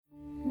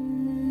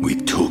We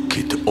took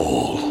it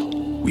all.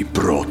 We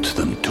brought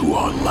them to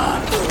our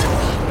land.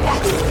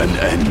 An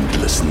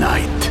endless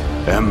night,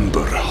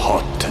 ember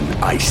hot and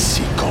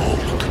icy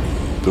cold.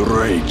 The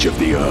rage of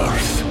the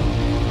earth.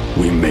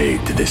 We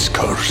made this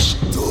curse.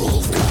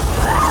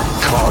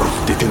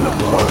 Carved it in the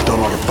blood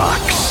on our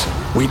backs.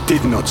 We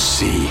did not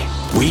see.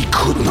 We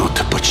could not,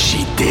 but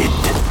she did.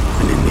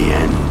 And in the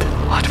end...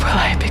 What will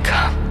I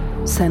become?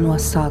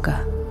 Senua's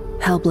Saga.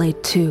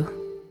 Hellblade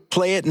 2.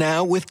 Play it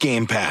now with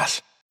Game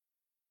Pass.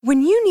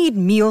 When you need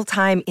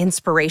mealtime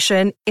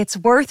inspiration, it's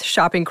worth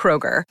shopping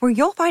Kroger, where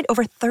you'll find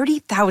over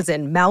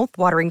 30,000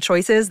 mouth-watering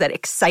choices that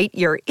excite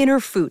your inner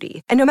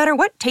foodie. And no matter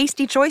what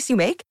tasty choice you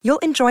make, you'll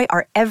enjoy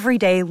our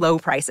everyday low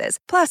prices,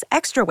 plus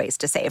extra ways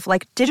to save,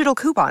 like digital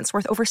coupons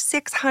worth over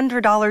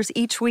 $600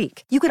 each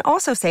week. You can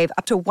also save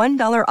up to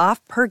 $1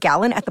 off per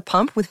gallon at the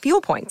pump with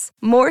fuel points.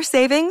 More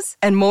savings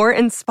and more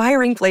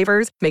inspiring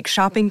flavors make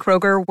shopping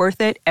Kroger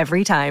worth it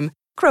every time.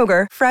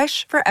 Kroger,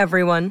 fresh for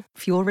everyone.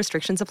 Fuel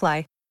restrictions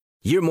apply.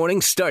 Your morning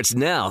starts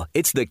now.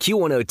 It's the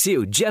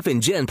Q102 Jeff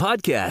and Jen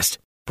podcast.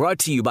 Brought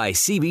to you by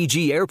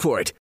CBG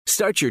Airport.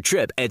 Start your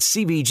trip at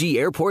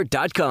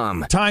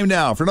CBGAirport.com. Time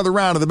now for another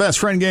round of the best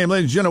friend game.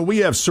 Ladies and gentlemen, we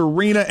have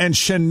Serena and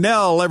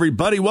Chanel.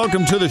 Everybody,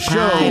 welcome to the show,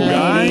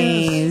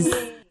 guys.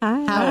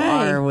 Hi.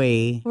 How are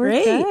we?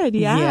 We're good.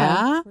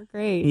 Yeah. We're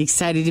great. You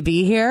excited to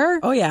be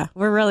here? Oh, yeah.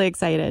 We're really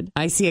excited.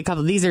 I see a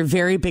couple. These are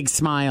very big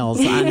smiles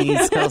on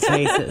these girls'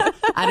 faces.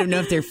 I don't know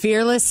if they're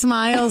fearless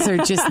smiles or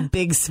just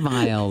big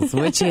smiles.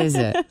 Which is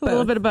it? A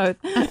little bit of both.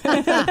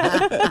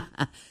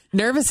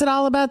 Nervous at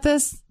all about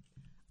this?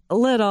 A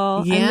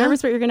little. Yeah? I'm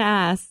nervous what you're going to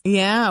ask.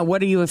 Yeah.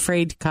 What are you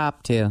afraid to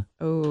cop to?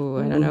 Oh,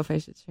 I don't know if I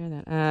should share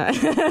that.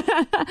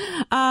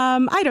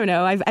 I don't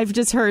know. I've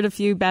just heard a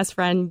few best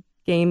friend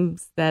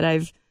games that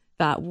I've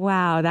thought,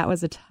 wow, that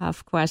was a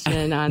tough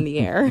question on the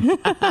air.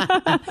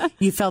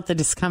 You felt the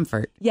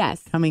discomfort.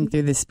 Yes. Coming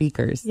through the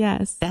speakers.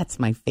 Yes. That's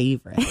my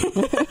favorite.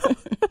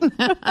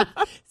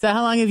 So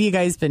how long have you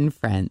guys been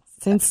friends?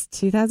 Since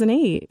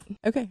 2008.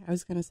 Okay, I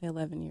was going to say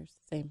 11 years.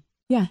 Same.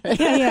 Yeah.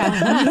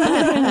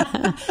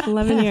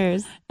 11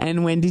 years.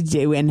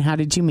 And how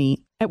did you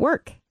meet? At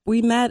work.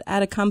 We met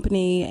at a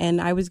company, and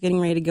I was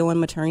getting ready to go on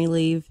maternity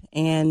leave,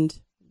 and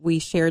we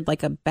shared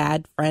like a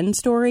bad friend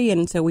story,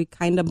 and so we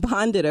kind of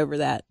bonded over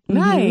that.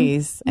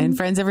 Nice. Mm-hmm. And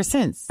friends ever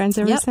since? Friends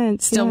ever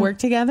since. Still work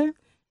together?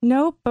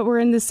 Nope, but we're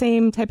in the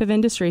same type of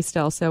industry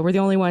still, so we're the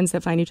only ones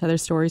that find each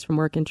other's stories from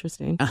work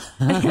interesting.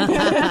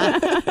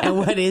 And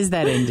what is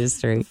that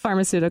industry?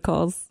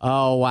 Pharmaceuticals.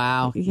 Oh,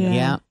 wow.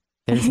 Yeah.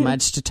 There's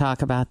much to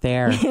talk about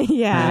there.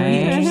 Yeah. Right?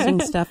 Interesting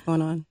stuff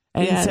going on.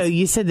 And so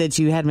you said that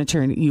you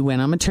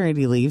went on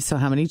maternity leave. So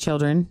how many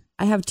children?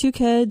 I have 2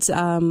 kids,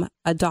 a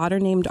daughter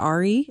named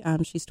Ari.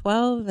 She's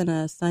 12, and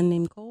a son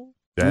named Cole.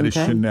 That is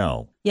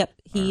Chanel. Yep.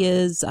 He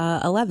is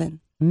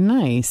 11.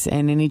 Nice.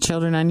 And any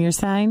children on your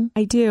side?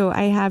 I do.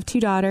 I have 2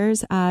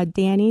 daughters.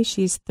 Danny,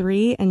 she's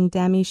 3, and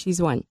Demi,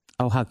 she's 1.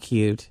 Oh, how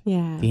cute.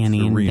 Yeah.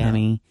 Danny and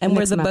Demi. And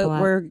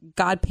we're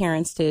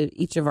godparents to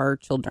each of our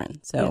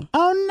children. So.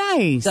 Oh,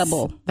 nice.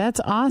 Double. That's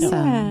awesome.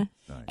 Yeah.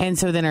 And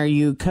so then are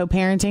you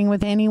co-parenting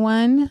with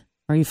anyone?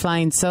 Are you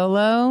flying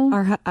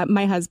solo?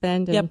 My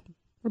husband. And Yep.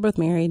 We're both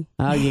married.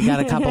 Oh, you got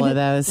a couple of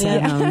those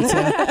at home too.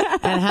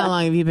 And how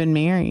long have you been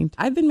married?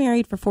 I've been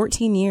married for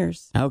 14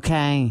 years.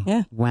 Okay.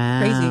 Yeah.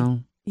 Wow.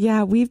 Crazy.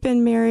 Yeah, we've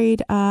been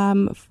married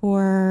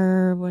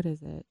for, what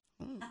is it?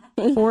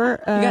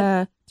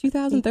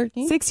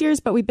 2013? 6 years,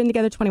 but we've been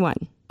together 21.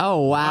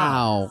 Oh,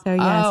 wow. So,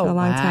 yeah, so a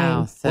long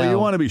time. So, Well, you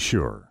want to be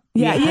sure.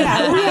 Yeah, we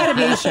got to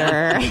be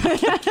sure. I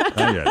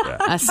get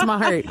that. a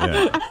smart.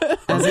 Yeah.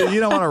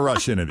 You don't want to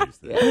rush into these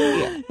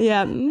things.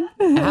 Yeah.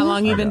 How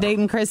long you been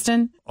dating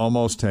Kristen?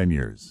 Almost 10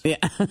 years. Yeah.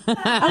 Okay,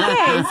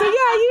 so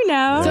you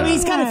know. So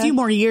he's got a few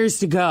more years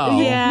to go.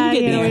 Yeah,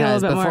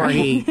 because a little bit before more.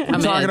 he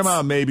I'm talking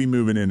about maybe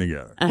moving in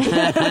together.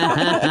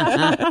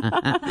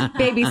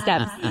 Baby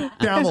steps.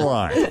 Down the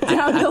line.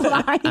 Down the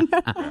line.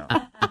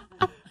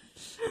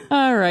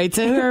 All right,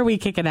 so who are we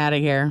kicking out of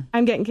here?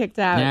 I'm getting kicked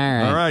out.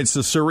 All right,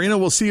 so Serena,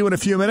 we'll see you in a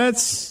few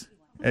minutes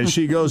as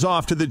she goes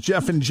off to the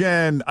Jeff and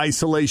Jen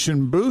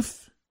isolation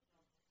booth.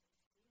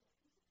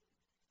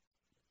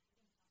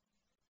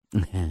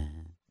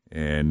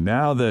 And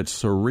now that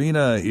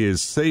Serena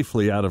is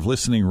safely out of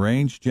listening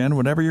range, Jen,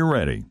 whenever you're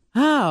ready.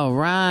 Oh,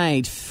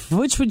 right.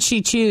 Which would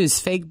she choose?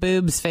 Fake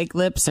boobs, fake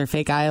lips, or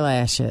fake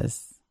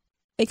eyelashes?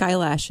 Fake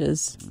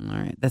eyelashes. All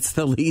right, that's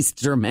the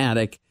least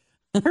dramatic.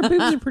 Her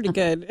boobs are pretty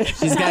good.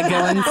 She's got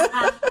good ones.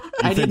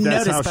 I didn't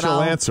that's notice, how but she'll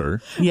I'll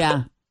answer.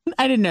 Yeah,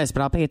 I didn't notice,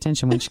 but I'll pay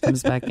attention when she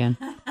comes back in.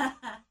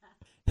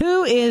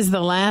 Who is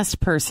the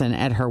last person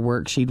at her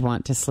work she'd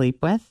want to sleep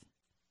with?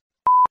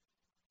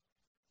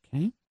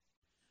 Okay.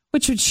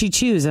 Which would she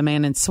choose? A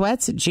man in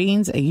sweats,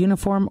 jeans, a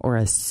uniform, or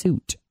a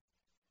suit?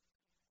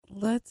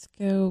 Let's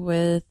go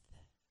with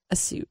a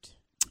suit.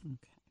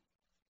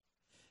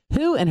 Okay.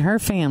 Who in her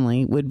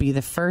family would be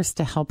the first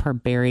to help her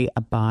bury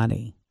a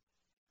body?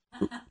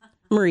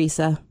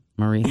 Marisa.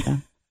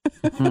 Marisa.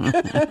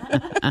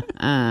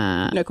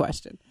 No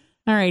question.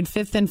 All right,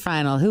 fifth and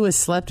final. Who has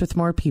slept with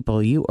more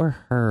people, you or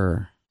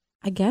her?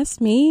 I guess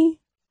me.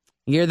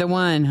 You're the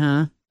one,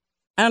 huh?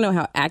 I don't know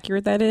how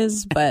accurate that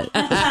is, but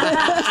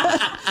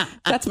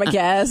that's my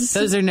guess.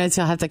 Those are notes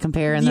you'll have to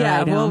compare in the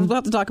ride home. We'll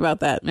have to talk about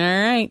that. All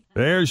right.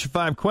 There's your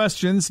 5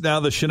 questions. Now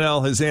that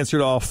Chanel has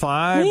answered all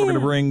 5, we're going to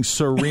bring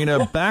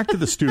Serena back to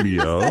the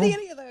studio. Any of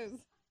those.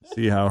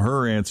 See how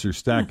her answers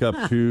stack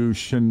up to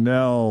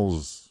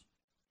Chanel's.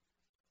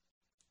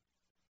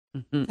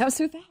 That was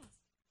so fast.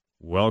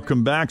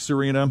 Welcome back,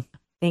 Serena.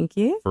 Thank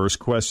you. First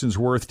question's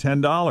worth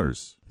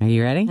 $10. Are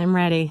you ready? I'm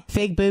ready.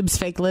 Fake boobs,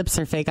 fake lips,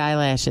 or fake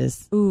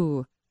eyelashes?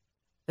 Ooh.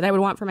 That I would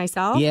want for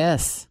myself?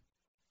 Yes.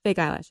 Fake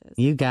eyelashes.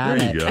 You got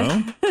There you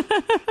go.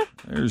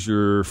 There's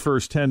your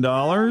first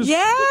 $10.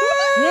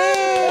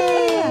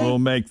 Yeah! We'll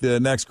make the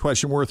next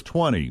question worth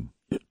 $20.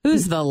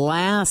 Who's the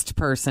last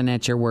person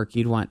at your work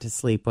you'd want to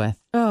sleep with?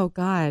 Oh,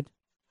 God.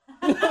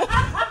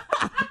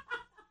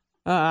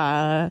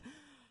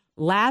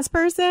 Last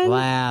person?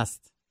 Last.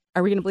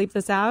 Are we going to bleep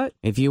this out?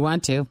 If you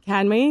want to.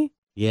 Can we?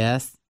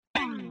 Yes.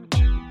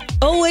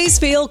 Always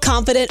feel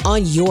confident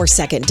on your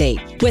second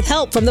date. With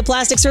help from the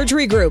Plastic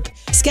Surgery Group.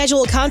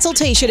 Schedule a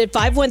consultation at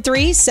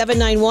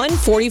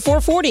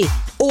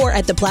 513-791-4440 or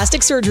at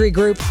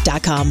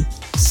theplasticsurgerygroup.com.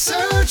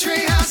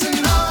 Surgery has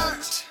an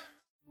art.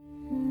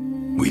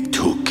 We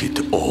took it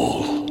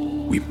all.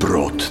 We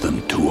brought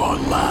them to our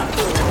land.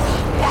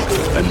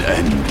 An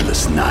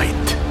endless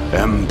night,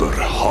 ember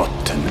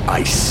hot and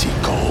icy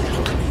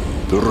cold.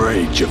 The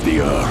rage of the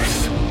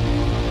earth.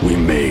 We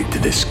made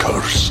this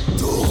curse.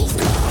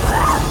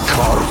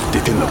 Carved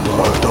it in the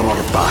blood on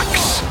our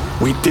backs.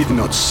 We did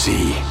not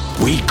see.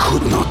 We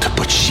could not,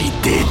 but she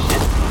did.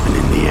 And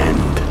in the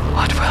end,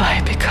 what will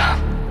I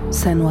become?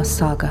 Senua's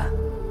Saga.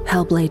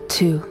 Hellblade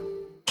 2.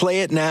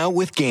 Play it now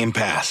with Game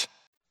Pass.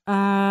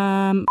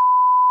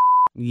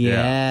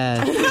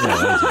 Yes.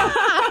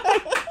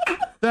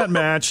 That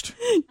matched.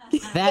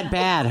 That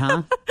bad,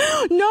 huh?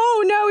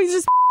 No, he's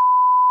just.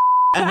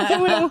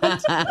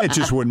 It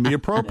just wouldn't be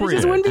appropriate. It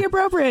just wouldn't be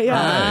appropriate,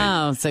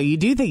 yeah. Oh, so you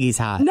do think he's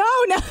hot? No.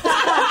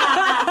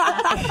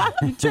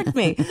 You tricked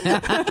me.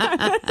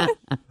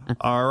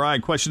 All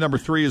right, question number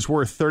 3 is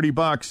worth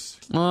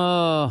 $30.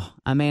 Oh,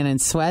 a man in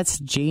sweats,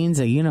 jeans,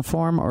 a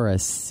uniform, or a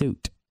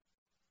suit?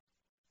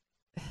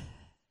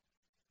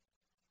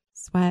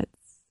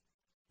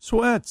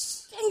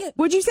 Sweats. Dang it.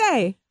 What'd you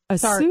say? A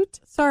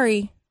suit?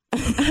 Sorry.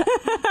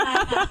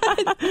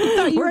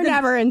 We're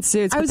never in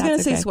suits. I was going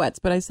to say sweats,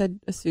 but I said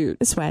a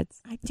suit.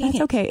 Sweats. Dang That's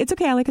it. okay. It's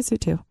okay. I like a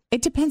suit too.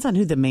 It depends on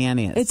who the man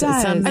is. It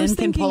does. Some I men was can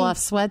thinking pull off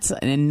sweats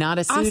and not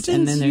a suit. Austin's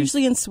and then there's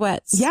usually in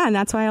sweats. Yeah, and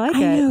that's why I like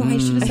I it. know. I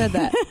should have said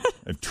that.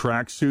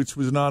 Track suits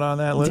was not on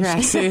that list.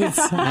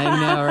 tracksuits. I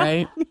know,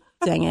 right?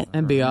 Dang it.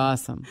 That'd be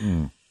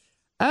awesome.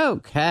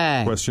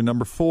 Okay. Question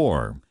number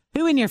 4.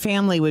 Who in your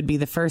family would be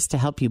the first to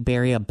help you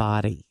bury a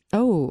body?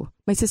 Oh,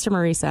 my sister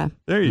Marisa.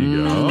 There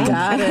you go.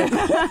 Got it.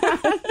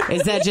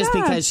 Is that just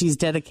because she's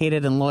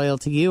dedicated and loyal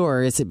to you,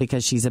 or is it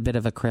because she's a bit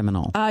of a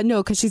criminal?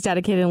 No, because she's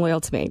dedicated and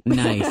loyal to me.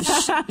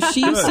 Nice.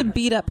 She used to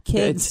beat up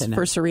kids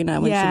for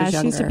Serena when she was younger.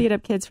 She used to beat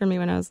up kids for me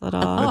when I was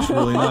little. That's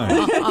really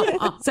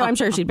nice. So I'm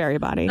sure she'd bury a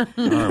body. All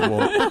right,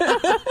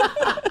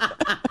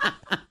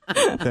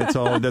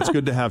 well, that's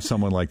good to have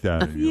someone like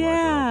that. in your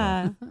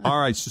life. All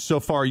right, so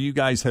far you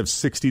guys have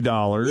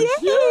 $60.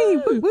 Yay!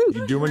 Woo-woo.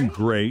 You're doing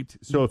great.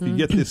 So if you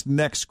get this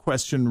next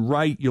question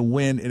right, you'll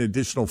win an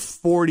additional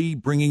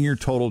 $40, bringing your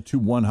total to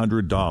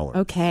 $100.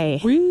 Okay.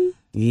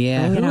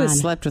 Yeah. Bring it Who has on.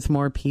 slept with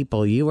more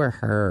people, you or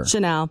her?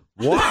 Chanel.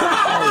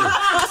 Wow!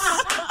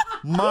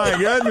 My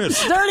goodness.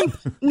 Dirty.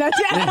 Not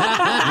yet.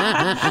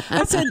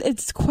 I said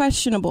it's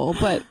questionable,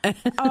 but we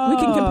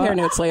can compare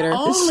notes later.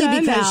 Only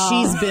because Chanel.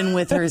 she's been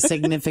with her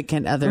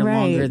significant other Right.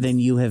 longer than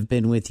you have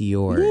been with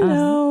yours. You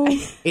know,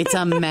 It's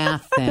a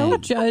math thing.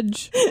 don't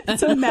judge.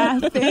 It's a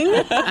math thing.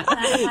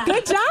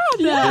 Good job.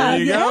 There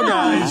you go,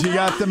 guys. You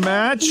got the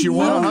match. You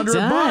won $100.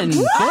 Done.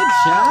 Good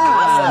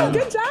job.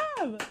 Good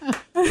job.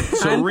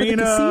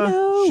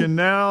 Serena,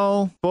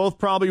 Chanel, both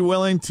probably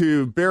willing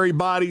to bury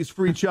bodies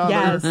for each other.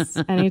 Yes,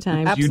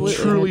 anytime. You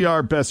truly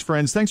are best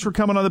friends. Thanks for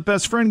coming on the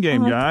Best Friend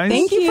Game, guys.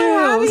 Thank you for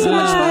having So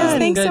much us. fun.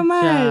 Thanks so Good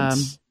much. job.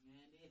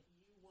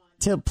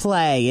 To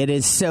play, it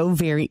is so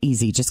very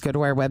easy. Just go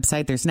to our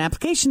website. There's an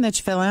application that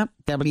you fill out,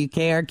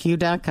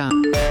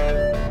 WKRQ.com.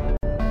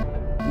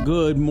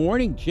 Good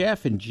morning,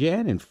 Jeff and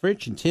Jen and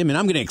Fritch and Tim, and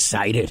I'm getting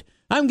excited.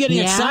 I'm getting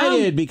Yeah?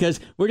 excited because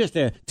we're just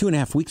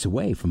 2.5 weeks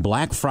away from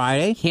Black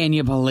Friday. Can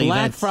you believe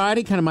Black it?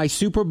 Friday, kind of my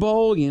Super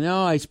Bowl. You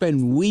know, I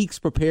spend weeks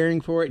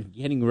preparing for it,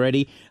 getting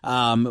ready.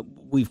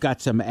 We've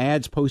got some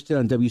ads posted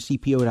on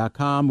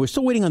WCPO.com. We're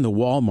still waiting on the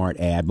Walmart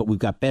ad, but we've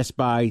got Best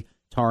Buy,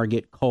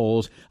 Target,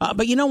 Kohl's.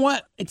 But you know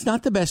what? It's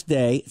not the best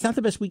day. It's not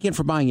the best weekend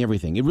for buying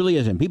everything. It really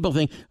isn't. People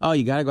think, oh,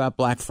 you got to go out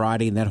Black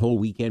Friday and that whole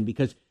weekend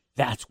because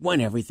that's when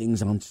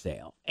everything's on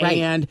sale. Right.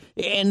 And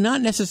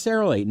not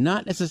necessarily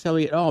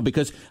at all,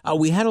 because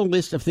we had a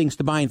list of things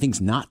to buy and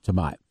things not to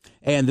buy.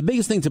 And the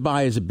biggest thing to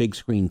buy is a big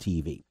screen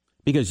TV.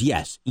 Because,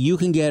 yes, you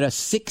can get a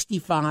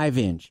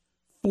 65-inch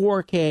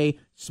 4K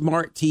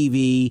smart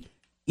TV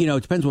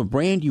it depends what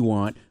brand you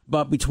want,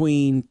 but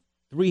between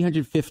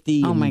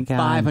 $350 and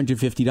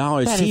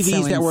 $550. That is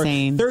TVs so that were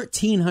insane.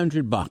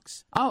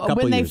 $1,300. Oh,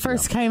 when they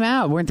first came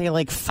out, weren't they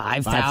like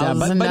 $5,000?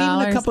 But even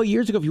a couple of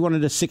years ago, if you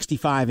wanted a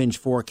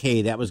 65-inch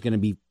 4K, that was going to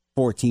be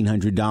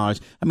 $1,400.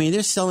 I mean,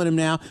 they're selling them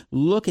now.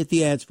 Look at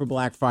the ads for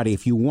Black Friday.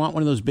 If you want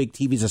one of those big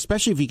TVs,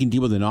 especially if you can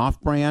deal with an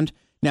off-brand.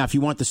 Now, if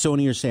you want the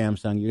Sony or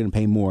Samsung, you're going to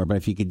pay more. But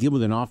if you could deal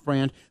with an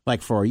off-brand,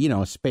 like for,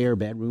 a spare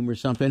bedroom or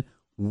something,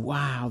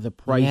 wow, the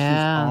prices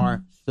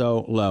are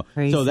so low.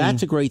 Crazy. So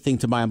that's a great thing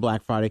to buy on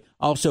Black Friday.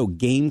 Also,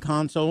 game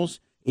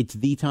consoles. It's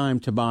the time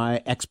to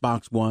buy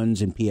Xbox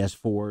Ones and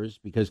PS4s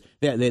because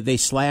they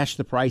slash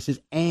the prices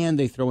and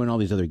they throw in all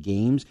these other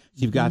games.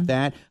 So you've got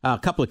that. A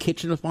couple of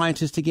kitchen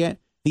appliances to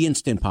get. The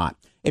Instant Pot.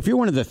 If you're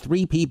one of the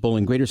 3 people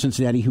in Greater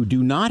Cincinnati who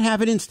do not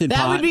have an Instant Pot.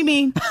 That would be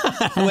me.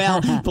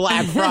 Well,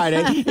 Black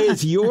Friday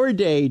is your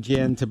day,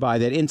 Jen, to buy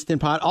that Instant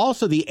Pot.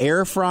 Also, the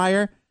air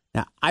fryer.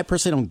 Now, I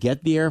personally don't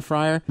get the air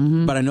fryer,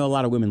 but I know a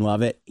lot of women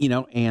love it,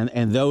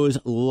 and those,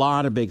 a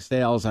lot of big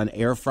sales on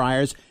air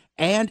fryers.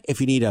 And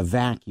if you need a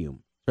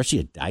vacuum, especially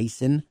a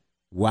Dyson,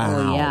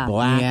 wow,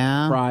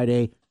 Black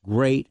Friday,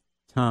 great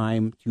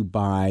time to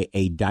buy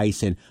a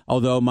Dyson.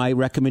 Although my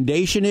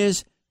recommendation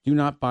is do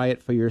not buy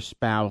it for your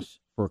spouse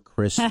for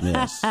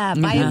Christmas.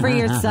 Buy it for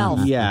yourself.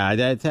 Yeah,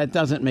 that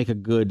doesn't make a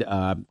good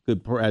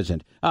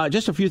present.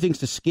 Just a few things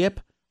to skip.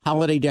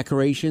 Holiday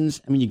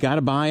decorations. I mean, you got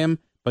to buy them.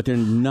 But they're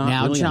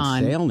not really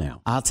on sale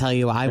now. I'll tell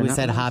you, I was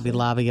at Hobby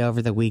Lobby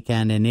over the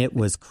weekend, and it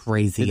was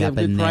crazy up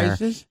in there.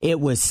 Prices? It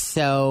was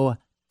so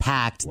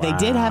packed. Wow. They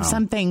did have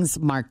some things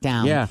marked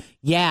down.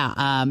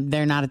 Yeah.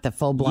 They're not at the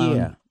full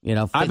blown.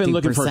 50% I've been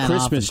looking for a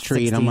Christmas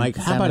tree, and I'm like,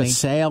 how about a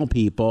sale,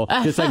 people?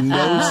 Just like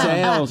no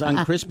sales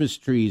on Christmas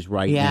trees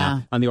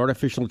now, on the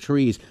artificial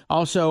trees.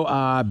 Also,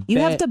 you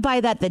have to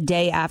buy that the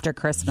day after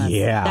Christmas.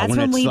 Yeah. That's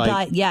when we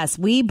bought,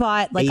 we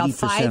bought like a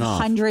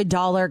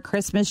 $500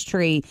 Christmas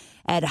tree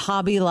at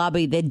Hobby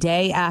Lobby the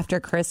day after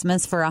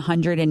Christmas for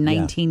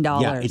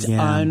 $119. Yeah, it's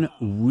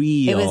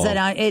unreal. It was the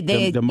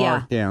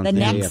markdown. The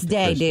next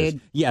day,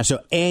 dude. Yeah, so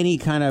any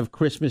kind of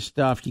Christmas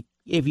stuff,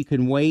 if you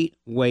can wait.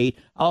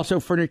 Also,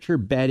 furniture,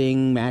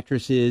 bedding,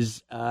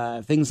 mattresses,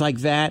 things like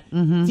that.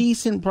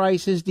 Decent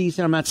prices,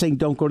 decent. I'm not saying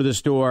don't go to the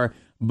store,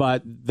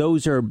 but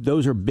those are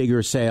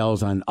bigger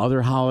sales on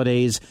other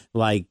holidays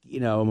like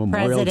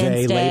Memorial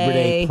Day, Labor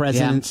Day,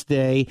 President's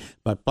Day.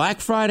 But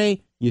Black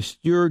Friday, you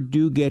sure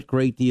do get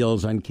great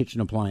deals on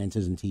kitchen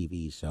appliances and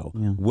TVs. So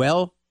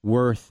well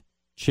worth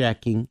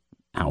checking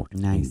out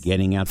and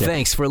getting out there.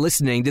 Thanks for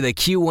listening to the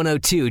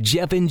Q102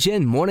 Jeff and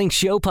Jen Morning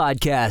Show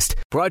podcast,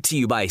 brought to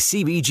you by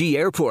CBG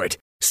Airport.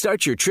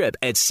 Start your trip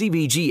at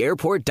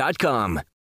CBGAirport.com.